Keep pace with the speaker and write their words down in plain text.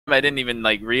I didn't even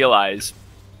like realize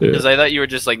because I thought you were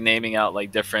just like naming out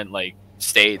like different like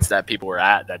states that people were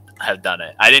at that have done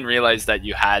it. I didn't realize that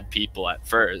you had people at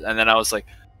first, and then I was like,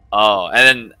 oh, and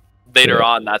then later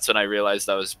on, that's when I realized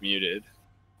I was muted.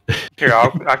 Here,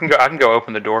 I can go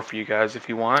open the door for you guys if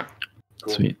you want.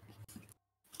 Cool. Sweet.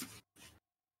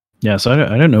 Yeah, so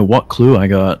I don't know what clue I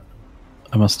got.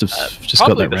 I must have just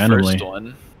got that randomly. First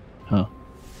one. Huh.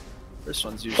 First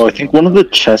one's usually. Oh, I think one of the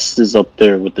chests is up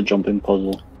there with the jumping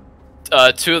puzzle.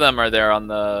 2 of them are there on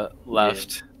the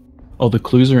left. Yeah. Oh, the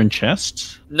clues are in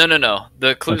chests? No.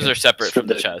 The clues are separate from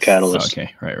the chests. Catalyst. Oh,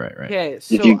 okay, right. Okay,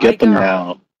 so if you get them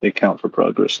now, they count for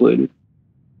progress later.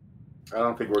 I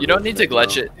don't think we're. You don't need to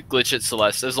glitch it,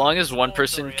 Celeste. As long as one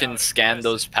person can scan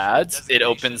those pads, it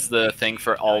opens the thing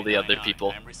for all the other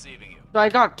people. So I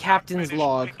got Captain's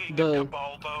Log, the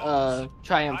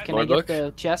Triumph. Can I get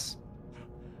the chest?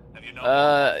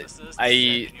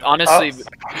 I honestly,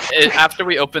 after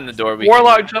we open the door, we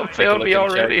Warlock jump failed me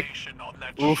already.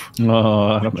 Oof. Oh,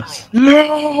 no! I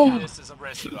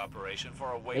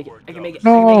can make it.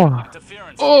 No!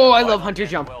 Oh, I love Hunter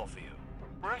Jump.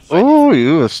 Oh,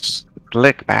 you a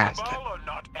slick bastard.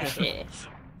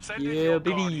 Yeah,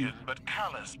 baby.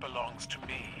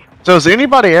 So has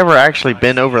anybody ever actually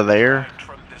been over there?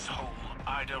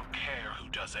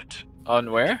 On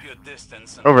where?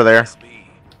 Over there.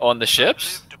 On the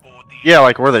ships? Yeah,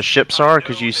 like where the ships are,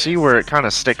 because you see where it kind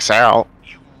of sticks out.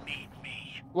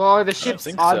 Well, are the ships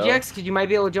objects? So. Because you might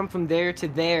be able to jump from there to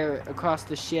there across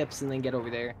the ships and then get over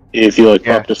there. If you like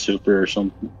popped a super or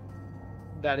something.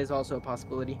 That is also a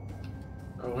possibility.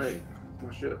 Oh hey,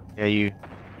 oh shit. Yeah, you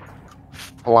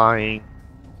flying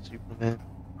Superman.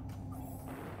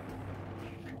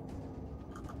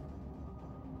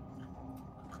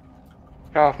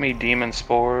 Get off me, demon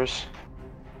spores.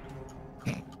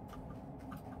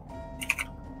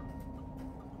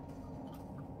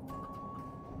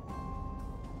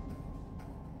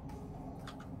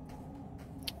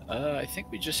 I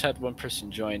think we just had one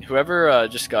person join. Whoever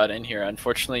just got in here,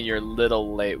 unfortunately you're a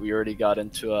little late. We already got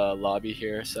into a lobby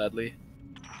here, sadly.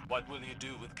 What will you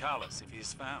do with Carlos if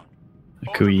he's found?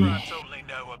 A kui?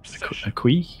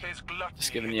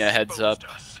 Just giving you a heads up,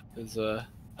 because I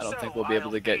don't think we'll be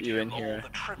able to get you in here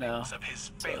now.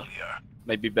 So,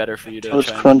 might be better for you to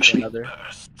try and get another.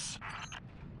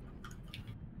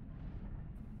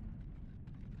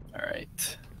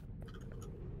 Alright.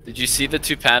 Did you see the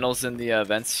 2 panels in the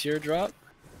vents here drop?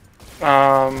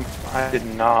 I did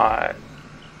not.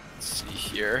 Let's see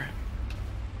here.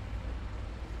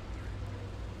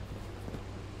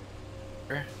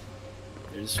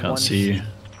 There's Can't one see you.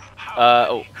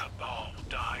 Oh.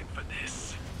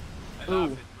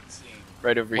 Ooh.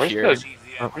 Right over Where's here.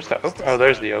 Where's the oh,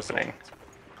 there's the opening.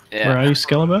 Yeah. Where are you,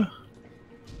 Excalibur?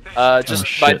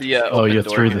 Just by the oh, you're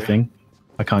door through here. the thing?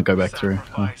 I can't go back through.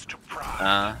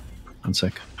 Oh. One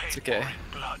sec. It's okay.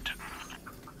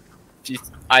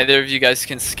 Either of you guys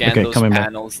can scan those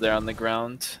panels there on the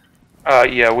ground.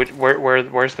 Yeah.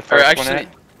 Where's the first one at?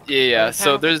 Yeah.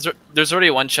 So there's already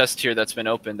one chest here that's been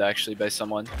opened actually by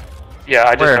someone. Yeah,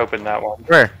 I just opened that one.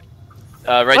 Where?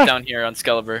 Right down here on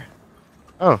Excalibur.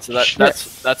 Oh. So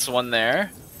that's one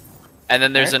there, and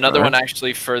then there's another one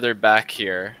actually further back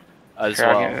here as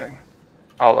well.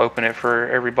 I'll open it for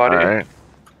everybody. All right.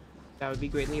 That would be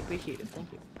greatly appreciated.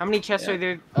 Thank you. How many chests are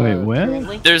there? Wait, where?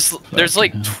 Currently? There's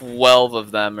like 12 of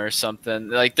them or something.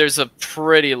 Like there's a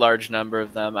pretty large number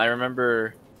of them. I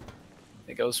remember, I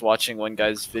think I was watching one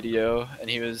guy's video and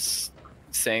he was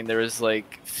saying there was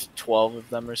like 12 of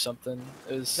them or something.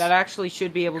 That actually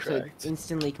should be able to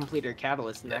instantly complete our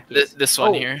catalyst in that case. This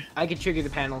one here. I could trigger the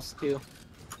panels too.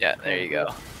 Yeah, there you go.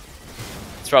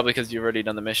 It's probably because you've already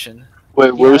done the mission.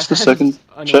 Wait, where's the second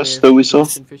chest that we saw?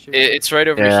 It's right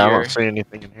over here. Yeah, I don't see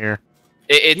anything in here.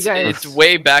 It's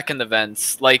way back in the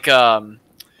vents. Like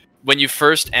when you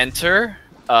first enter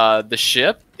the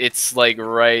ship, it's like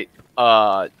right.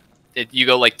 You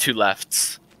go like 2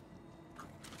 lefts.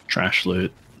 Trash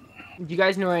loot. Do you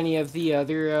guys know any of the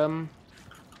other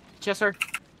chests?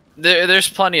 There's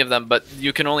plenty of them, but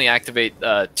you can only activate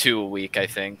 2 a week, I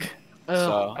think.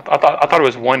 So I thought it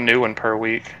was 1 new one per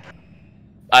week.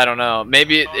 I don't know.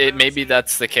 Maybe maybe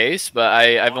that's the case, but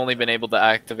I've only been able to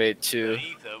activate 2.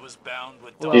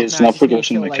 It's not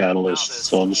progressing my catalyst,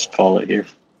 so I'll just call it here.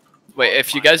 Wait,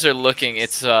 if you guys are looking,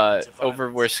 it's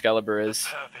over where Excalibur is.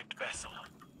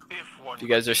 If you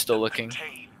guys are still looking.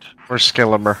 Where's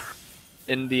Excalibur?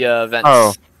 In the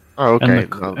vents. Oh, okay.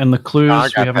 And the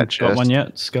clues, we haven't got one yet,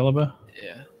 Excalibur?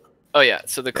 Yeah. Oh yeah,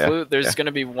 so the clue, there's going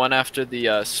to be one after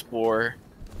the spore.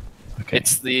 Okay.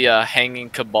 It's the hanging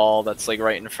cabal that's like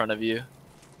right in front of you.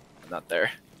 Not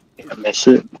there. I miss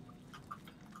it.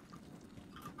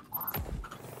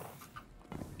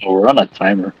 Oh, we're on a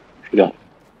timer. Yeah.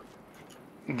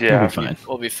 Yeah. We'll be fine.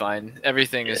 We'll be fine.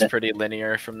 Everything is pretty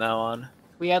linear from now on.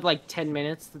 We had like 10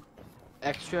 minutes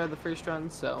extra the first run,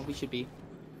 so we should be.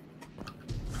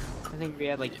 I think we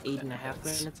had like 8.5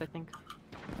 minutes, I think.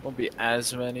 Won't be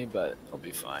as many, but it'll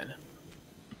be fine.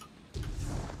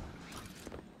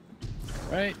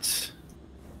 Right.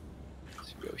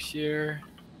 Let's go here.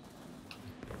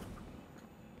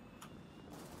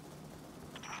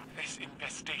 This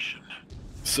infestation.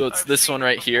 So it's this one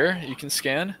right here you can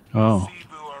scan. Oh,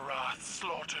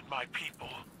 Slaughtered my people.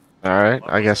 Alright,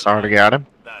 I guess I already got him.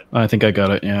 I think I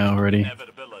got it. Yeah, already.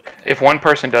 If one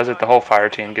person does it, the whole fire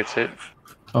team gets it.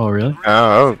 Oh, really?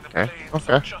 Oh, okay.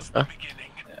 Okay.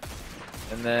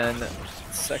 And then the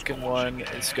second one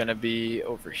is gonna be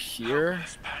over here.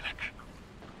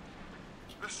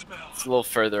 It's a little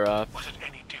further up.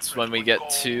 It's when we get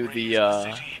to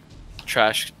the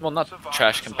trash, well, not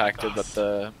trash compactor, but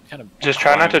the kind of. Just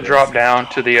try not to drop down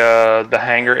to the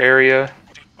hangar area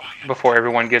before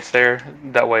everyone gets there.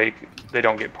 That way they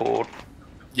don't get pulled.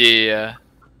 Yeah.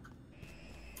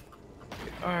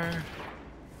 We are.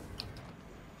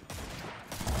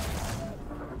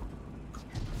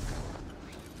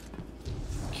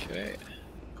 Okay.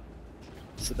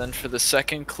 So then for the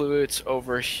second clue, it's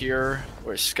over here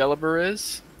where Excalibur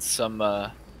is. Some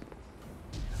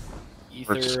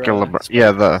ether.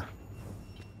 Yeah, the.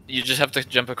 You just have to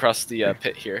jump across the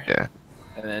pit here. Yeah.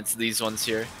 And then it's these ones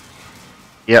here.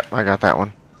 Yep, I got that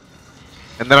one.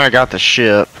 And then I got the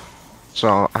ship,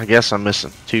 so I guess I'm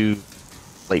missing 2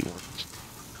 late ones.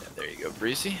 Yeah, there you go,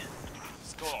 Breezy.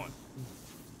 Scorn.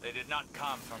 They did not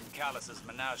come from Callus's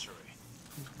menagerie.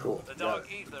 Cool. The dark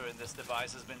ether in this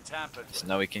device has been tampered with. So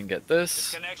now we can get Its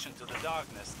this. connection to the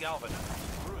darkness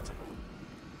galvanized. Brutal.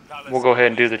 Callus We'll go ahead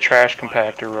and do the trash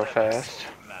compactor real fast.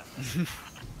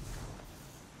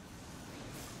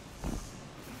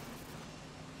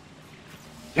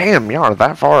 Damn, y'all are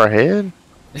that far ahead?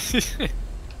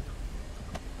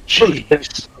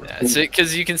 Jeez. Yeah, so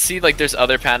because you can see like there's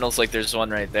other panels, like there's one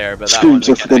right there, but that one we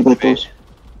can't activate.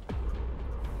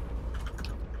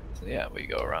 So yeah, we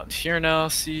go around here now.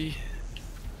 See.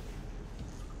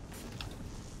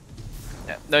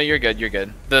 Yeah, no, you're good. You're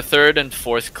good. The third and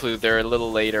fourth clue, they're a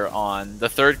little later on. The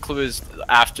third clue is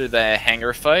after the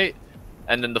hangar fight,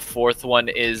 and then the fourth one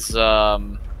is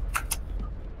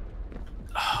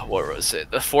what was it?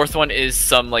 The fourth one is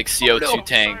some like CO2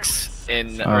 tanks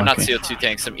in, or not okay. CO2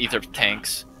 tanks, some ether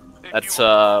tanks. That's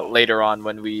later on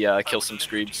when we kill some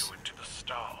screebs.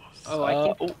 Oh,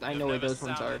 I think I know where those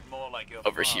ones are.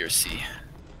 Over here, see.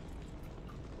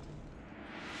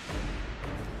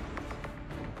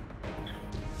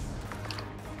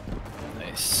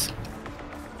 Nice.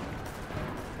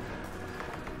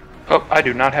 Oh, I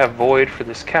do not have Void for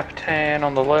this Capitan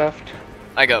on the left.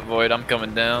 I got Void, I'm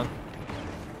coming down.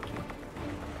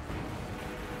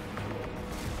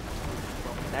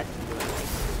 That's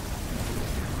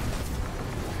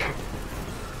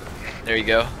There you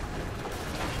go.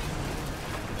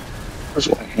 Just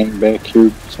gonna hang back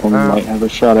here. Someone might have a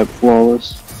shot at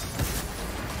flawless.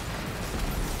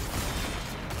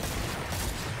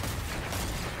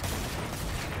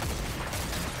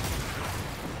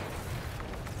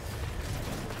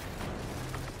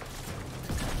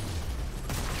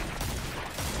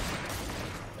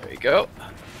 There you go.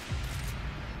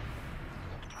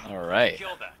 Alright.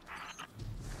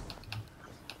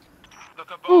 The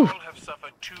Cabal have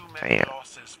suffered too many Damn.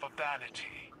 losses for vanity.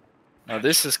 Now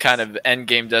this is kind of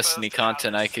endgame Destiny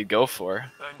content I could go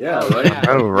for. Yeah, right.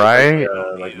 Oh, right.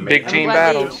 Like Big team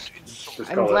glad battles.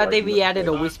 I'm glad they re-added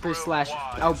a Whisper /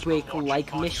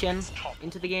 Outbreak-like mission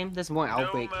into the game. There's more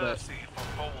Outbreak, but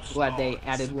I'm glad they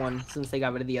added one since they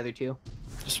got rid of the other two.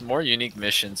 Just more unique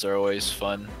missions are always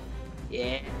fun.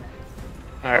 Yeah.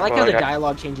 I Alright, like well, how I the got-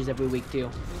 dialogue changes every week too.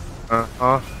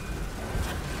 Uh-huh.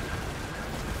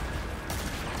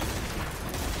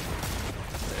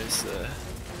 There's the...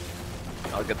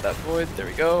 I'll get that Void. There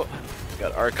we go. We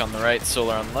got Arc on the right,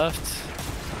 Solar on the left.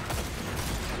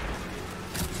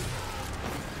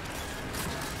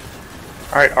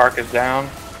 Alright, Arc is down.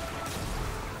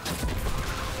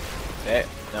 Okay.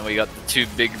 Then we got the two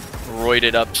big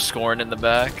roided up Scorn in the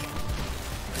back.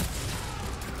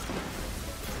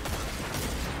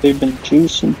 They've been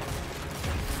juicing.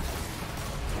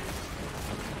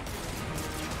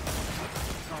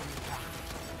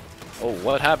 Oh,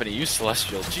 what happened to you,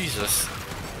 Celestial? Jesus.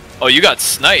 Oh, you got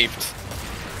sniped.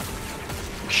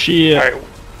 Shit. Alright,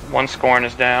 one Scorn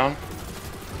is down.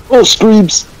 Oh,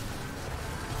 screams!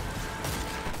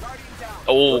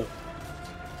 Oh.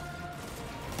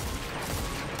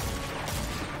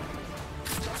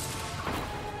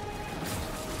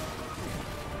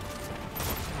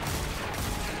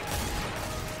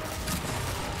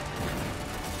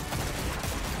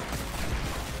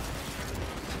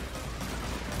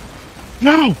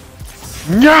 No!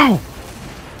 No!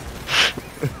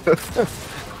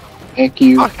 Thank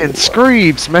you. Fucking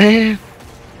Screebs, man!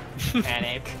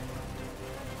 Panic.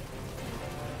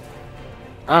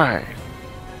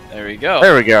 There we go.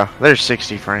 There we go. There's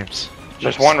 60 frames.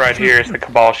 There's one right here. It's the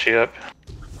Cabal ship.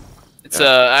 It's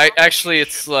actually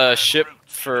it's a ship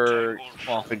for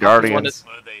The Guardians. one is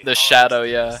the Shadow,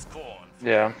 yeah.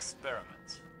 Yeah.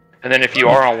 And then if you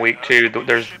are on week 2,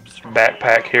 there's a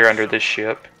backpack here under this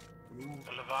ship.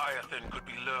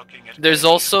 There's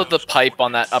also the pipe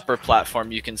on that upper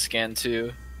platform you can scan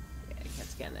too. Yeah, I can't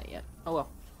scan that yet. Oh well.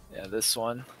 Yeah, this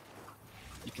one.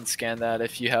 You can scan that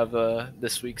if you have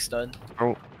this week's done.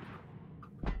 Oh.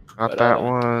 Not But, that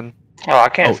one. Oh, I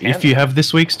can't Oh, scan if you have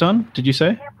this week's done, did you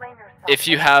say? If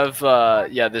you have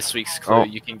yeah, this week's clue, Oh.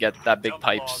 you can get that big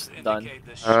pipes done.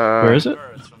 Where is it?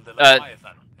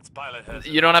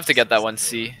 You don't have to get that one,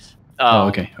 C. Oh,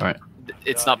 okay. All right.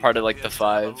 It's not part of like the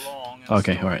 5.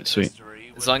 Okay. All right. Sweet.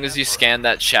 As long as you scan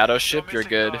that shadow ship, you're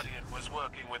good.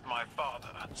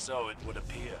 So it would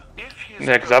appear.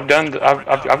 Yeah, because I've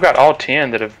got all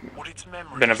 10 that have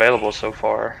been available so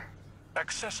far.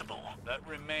 Accessible. That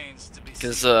remains to be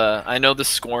Because I know the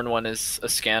Scorn one is a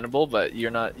scannable, but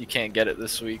you can't get it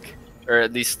this week, or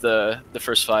at least the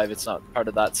first 5. It's not part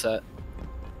of that set.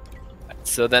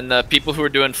 So then the people who are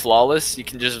doing flawless, you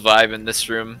can just vibe in this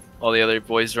room while the other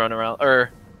boys run around.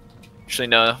 Or actually,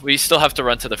 no, we still have to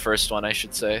run to the first one, I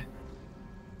should say,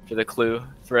 for the clue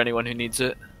for anyone who needs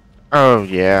it. Oh,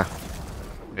 yeah.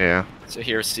 Yeah. So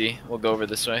here, C, we'll go over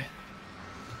this way.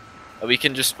 We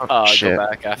can just Shit. go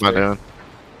back What after. am I doing?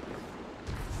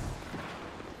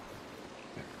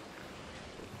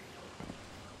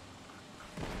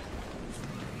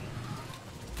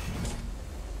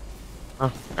 Oh,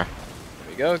 okay. There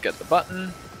we go. Get the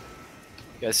button.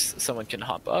 Guess someone can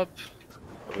hop up.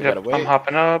 We Yep, gotta wait. I'm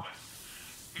hopping up.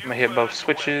 I'm gonna hit both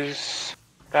switches.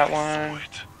 That one.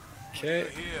 Okay.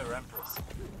 here, Empress.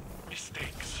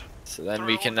 Mistakes. So then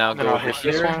we can now Then go I'll over hit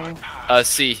this here. one.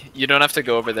 C, you don't have to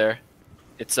go over there.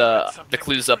 It's the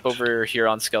clue's up over here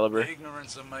on Excalibur,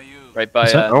 Ignorance of my youth. right by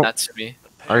Is that- Oh. Natsumi.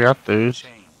 I got those.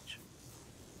 Change.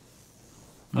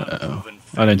 Uh-oh.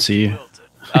 I didn't see you.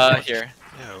 Here.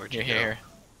 Yeah, where'd Here, you here.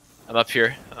 I'm up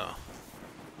here. Oh.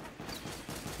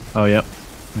 Oh, yep.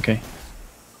 Okay.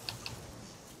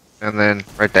 And then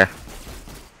right there.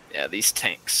 Yeah, these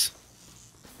tanks.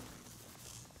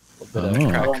 A little bit Oh.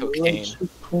 of crack cocaine.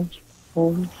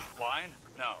 Wine?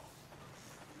 No.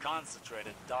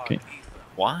 Concentrated dark Okay. ether.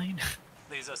 Wine?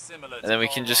 These are similar And then we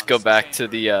can just go back to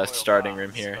the starting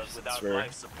room here, since we're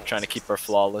trying to keep our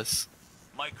flawless.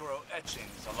 Micro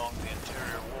etchings along the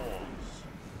interior walls.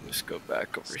 Just go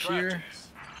back over here. Scratches.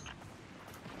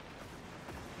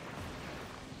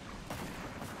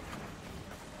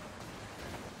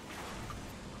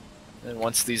 And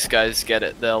once these guys get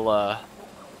it, they'll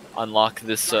unlock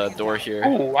this door here.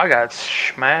 Oh, I got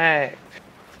smacked.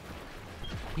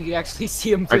 You can actually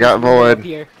see him. I got pretty clearly up void.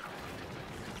 here.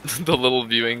 The little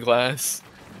viewing glass.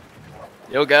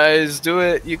 Yo guys, do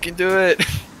it! You can do it!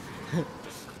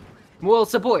 Moral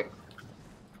support.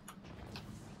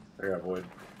 I got void.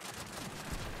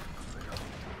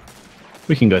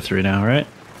 We can go through now, right?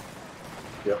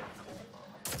 Yep.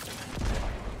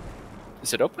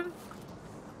 Is it open?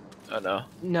 Oh no.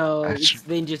 No, That's-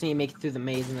 they just need to make it through the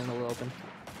maze and then it'll open.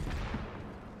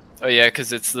 Oh yeah,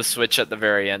 because it's the switch at the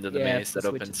very end of the Yeah, maze it's the that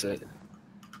switch opens at it. the-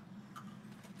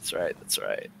 That's right, that's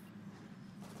right.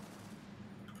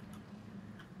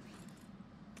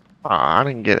 Oh, I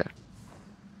didn't get it.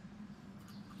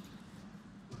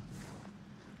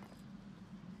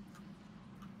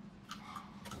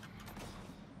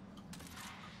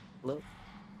 Hello?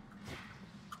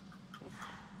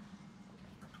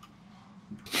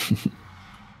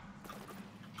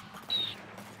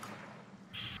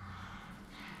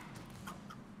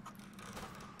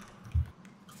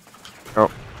 Oh.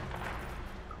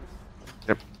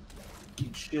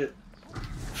 Eat shit.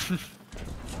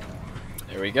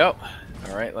 There we go.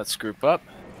 Alright, let's group up.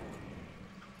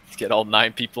 Let's get all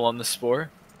 9 people on the spore.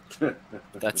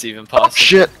 That's even Oh, possible.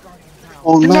 shit!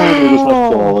 Oh no, there was No!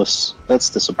 no flawless. That's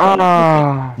disappointing.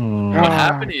 Oh! Hmm. What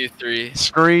happened to you 3?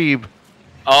 Screeb!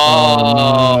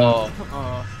 Oh,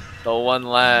 Oh, the one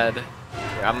lad.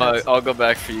 Here, I'll go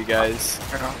back for you guys.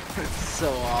 it's so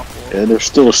awful. Yeah, there's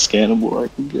still a scannable I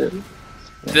can get.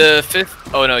 The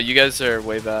 5th. Oh no, you guys are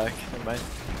way back. Never mind.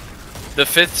 The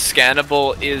 5th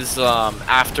scannable is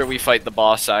after we fight the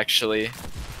boss. Actually,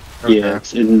 Yeah,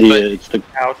 it's in the, But- it's the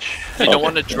Ouch. you don't Okay.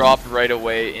 want to drop right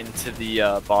away into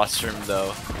the boss room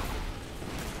though,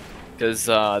 because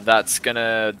that's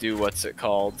gonna do what's it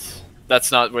called? that's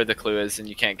not where the clue is, and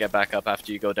you can't get back up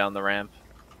after you go down the ramp.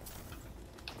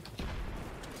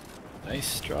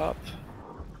 Nice drop.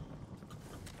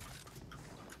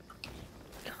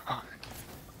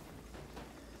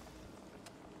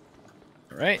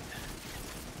 Alright.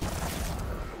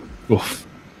 Oof.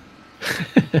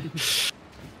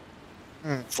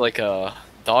 It's like a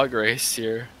dog race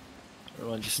here.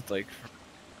 Everyone just like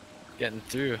getting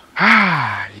through.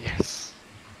 Ah, yes.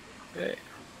 Okay.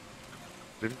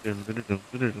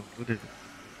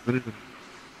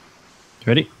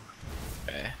 Ready?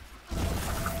 Okay.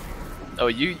 Oh,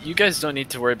 you guys don't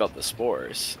need to worry about the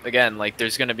spores. Again, like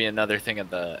there's gonna be another thing at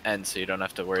the end, so you don't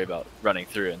have to worry about running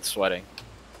through and sweating.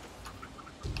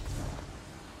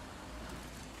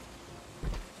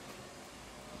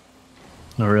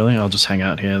 Oh really? I'll just hang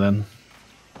out here then.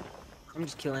 I'm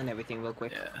just killing everything real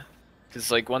quick. Yeah. Because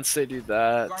like once they do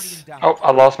that. Oh, I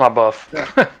lost my buff.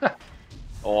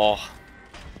 Oh.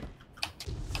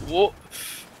 Whoa.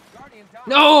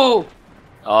 No!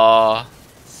 Oh.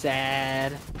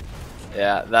 Sad.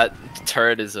 Yeah, that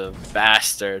turret is a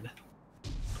bastard.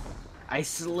 I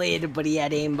slid, but he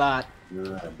had aimbot.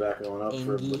 Back on up for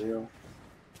Angie. everybody else.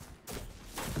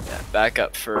 Yeah, back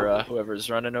up for whoever's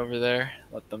running over there.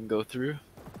 Let them go through.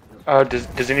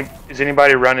 Is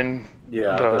anybody running?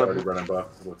 Yeah, I've already running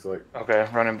buffs, it looks like. Okay,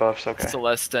 running buffs. Okay.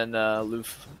 Celeste and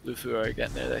Lufu are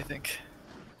getting it, I think.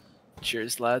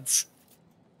 Cheers, lads.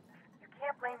 You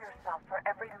can't blame yourself for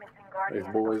every missing guardian.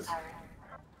 Hey, boys.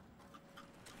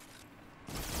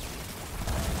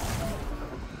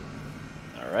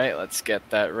 Alright, let's get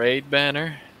that raid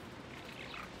banner.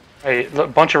 Hey,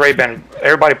 look, bunch of raid banners.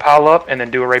 Everybody pile up and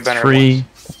then do a raid banner. 3,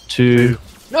 2.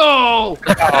 No!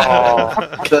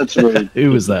 Oh, That's right.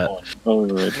 Who was that? Oh,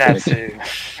 right. that's it.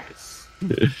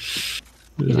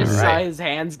 You just saw his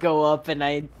hands go up and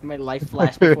my life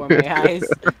flashed before my eyes.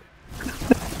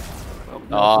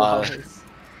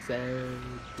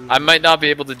 I might not be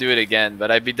able to do it again,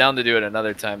 but I'd be down to do it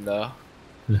another time though.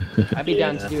 I'd be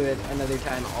down to do it another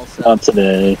time also. Not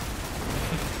today.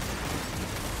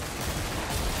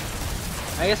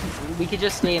 I guess we could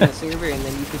just stay in the server and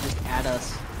then you could just add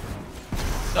us.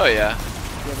 Oh yeah.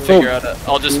 Figure out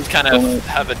I'll just kind of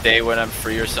have a day when I'm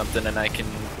free or something and I can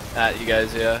at you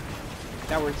guys, yeah.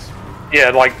 That works.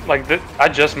 Yeah, I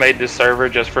just made this server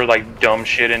just for like dumb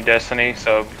shit in Destiny.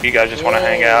 So if you guys just want to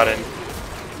hang out and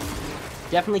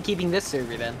definitely keeping this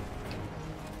server then.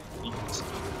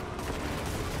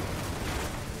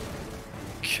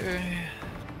 Okay.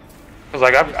 Cause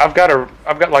like I've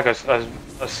got like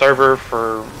a server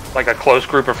for like a close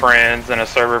group of friends and a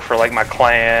server for like my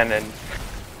clan, and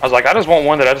I was like, I just want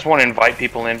one that I just want to invite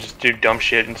people in, just do dumb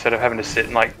shit instead of having to sit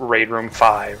in like raid room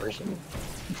 5 or something.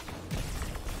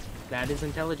 That is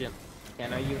intelligent.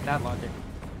 Can't argue with that logic.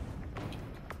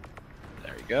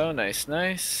 There we go, nice,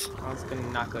 nice. I was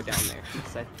gonna not go down there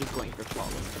because I keep going for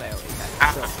flawless, but I already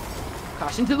had it. So,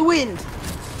 caution to the wind!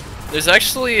 There's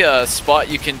actually a spot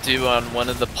you can do on one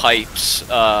of the pipes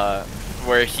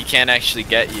where he can't actually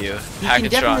get you. He can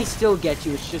definitely still get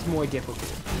you, it's just more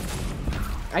difficult.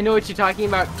 I know what you're talking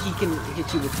about, he can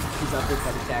hit you with his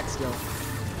uppercut attack still.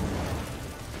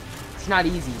 It's not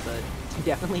easy, but you can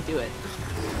definitely do it.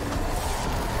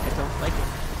 I don't like it,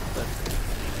 but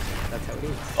that's how it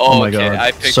is. Oh, my okay, God.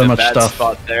 I picked So a much bad stuff.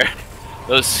 spot there.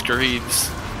 Those screams.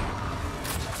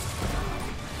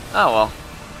 Oh well.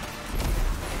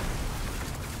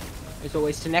 There's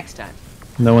always to next time.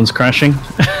 No one's crashing?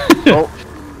 No,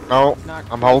 no, Not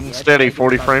I'm holding yet. steady, I think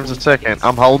 40 about frames a 40 second. seconds.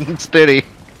 I'm holding steady.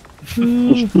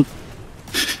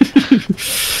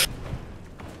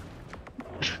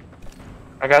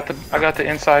 I got the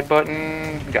inside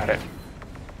button. Got it.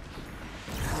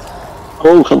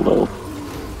 Oh, hello.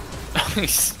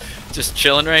 He's just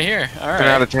chilling right here. 10 out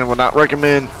Alright. of 10 would not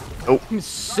recommend. Nope. I'm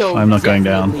so I'm not going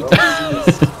down.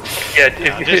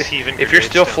 definitely deceased. Yeah, if you're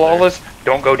still flawless,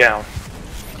 don't go down.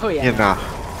 Oh yeah. Yeah, no.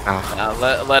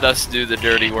 nah. Let us do the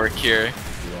dirty work here.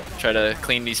 Try to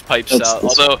clean these pipes That's- out.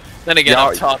 Although, then again, Yeah,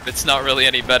 up top, it's not really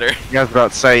any better. You guys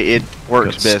about to say it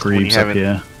works Got best when you screams have up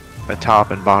here. a top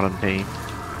and bottom team.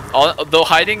 Though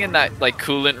hiding in that like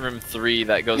coolant room 3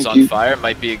 that goes Thank on you. fire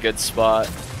might be a good spot.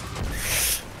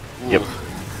 Yep. Ooh.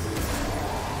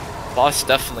 Boss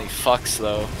definitely fucks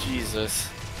though. Jesus.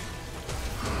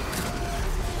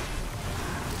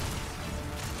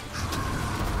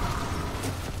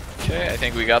 Okay, I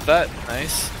think we got that.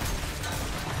 Nice.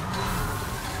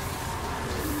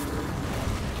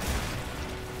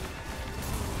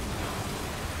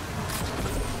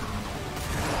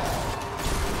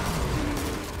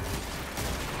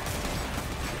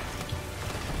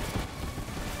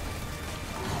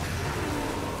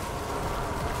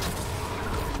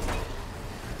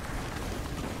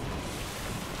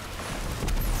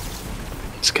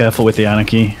 careful with the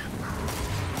anarchy.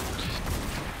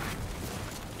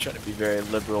 Trying to be very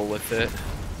liberal with it.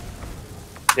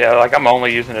 Yeah, like I'm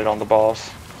only using it on the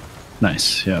boss.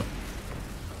 Nice, yeah.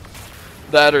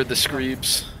 That or the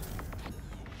Screebs.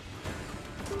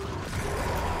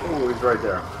 Oh, he's right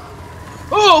there.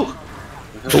 Oh!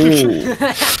 Ooh.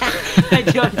 I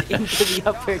jumped into the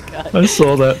uppercut. I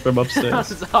saw that from That upstairs.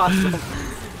 was awesome.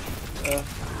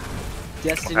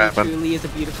 Destiny truly is a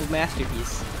beautiful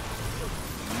masterpiece.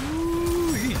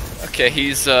 Okay,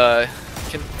 he's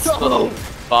still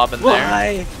bobbing there.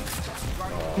 Why?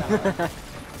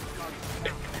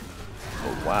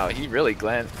 Oh wow, he really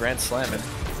grand slamming.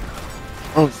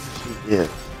 Oh, yeah.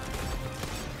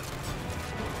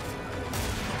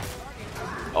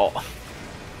 Oh.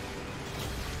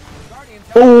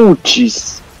 Oh,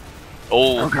 jeez.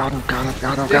 Oh. Got him.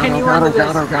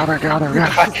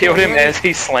 I killed him as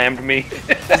he slammed me.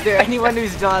 Is there anyone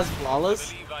who's not as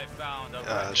flawless?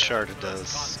 Sharded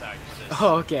does.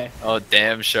 Oh, okay. Oh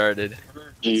damn, sharded.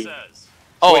 Gee.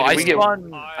 Oh, Wait, I did we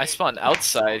get- spawned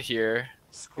outside here.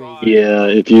 Yeah,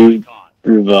 if you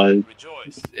revive.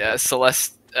 Yeah,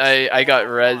 Celeste. I got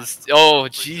rezzed. Oh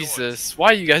Jesus,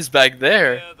 why are you guys back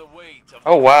there?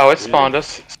 Oh wow, it spawned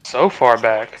us so far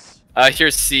back.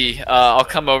 Here's C. I'll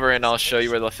come over and I'll show you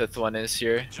where the 5th one is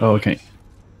here. Oh, okay.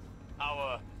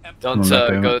 Don't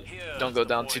I'm back don't go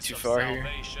down too far here.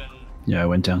 Yeah, I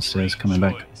went downstairs, coming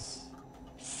back.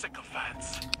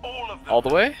 All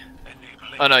the way?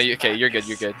 Oh no, okay, you're good,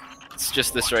 you're good. It's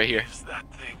just this right here.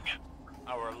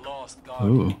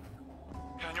 Ooh.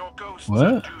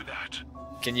 What?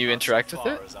 Can you interact with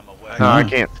it? No, I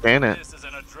can't scan it.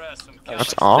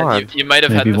 That's odd. You might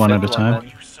have Maybe had the one 5th at a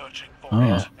time. then.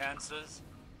 Oh.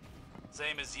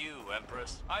 Same as you,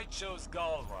 Empress. I chose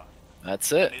Galra.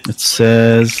 That's it. It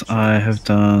says I have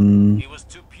done. He was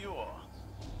too pure.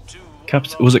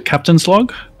 Was it Captain's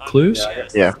Log? Clues?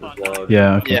 Yeah.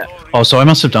 Yeah, okay. Yeah. Oh, so I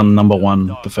must have done number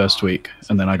 1 the first week,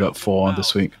 and then I got 4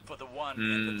 this week. For the one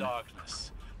in the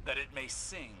darkness, that it may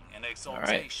sing in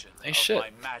exaltation Hey, of shit. my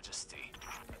majesty.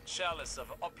 A chalice of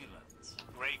opulence.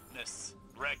 Greatness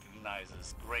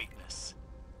recognizes greatness.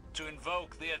 To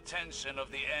invoke the attention of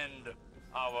the end,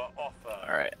 our offer.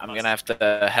 Alright, I'm gonna have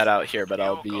to head out here, but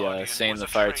I'll be staying in the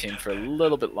fire team for a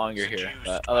little bit longer here.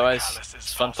 But otherwise,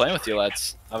 it's fun playing with you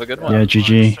lads. Have a good one. Yeah,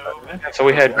 GG. So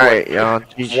we had Alright, y'all.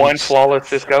 one flawless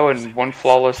this go and one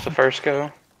flawless the first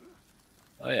go.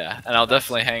 Oh yeah, and I'll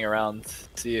definitely hang around,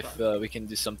 see if we can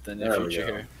do something in the There we future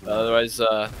go. here. But otherwise,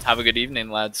 have a good evening,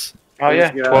 lads. Oh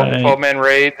yeah, Yeah. 12-man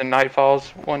raids and nightfalls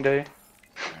one day.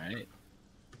 Alright.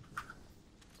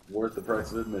 Worth the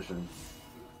price of admission.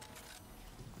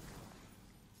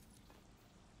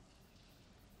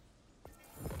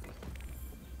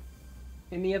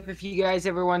 Hit me up if you guys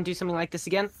ever want to do something like this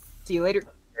again. See you later.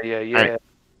 Yeah, yeah. Alright.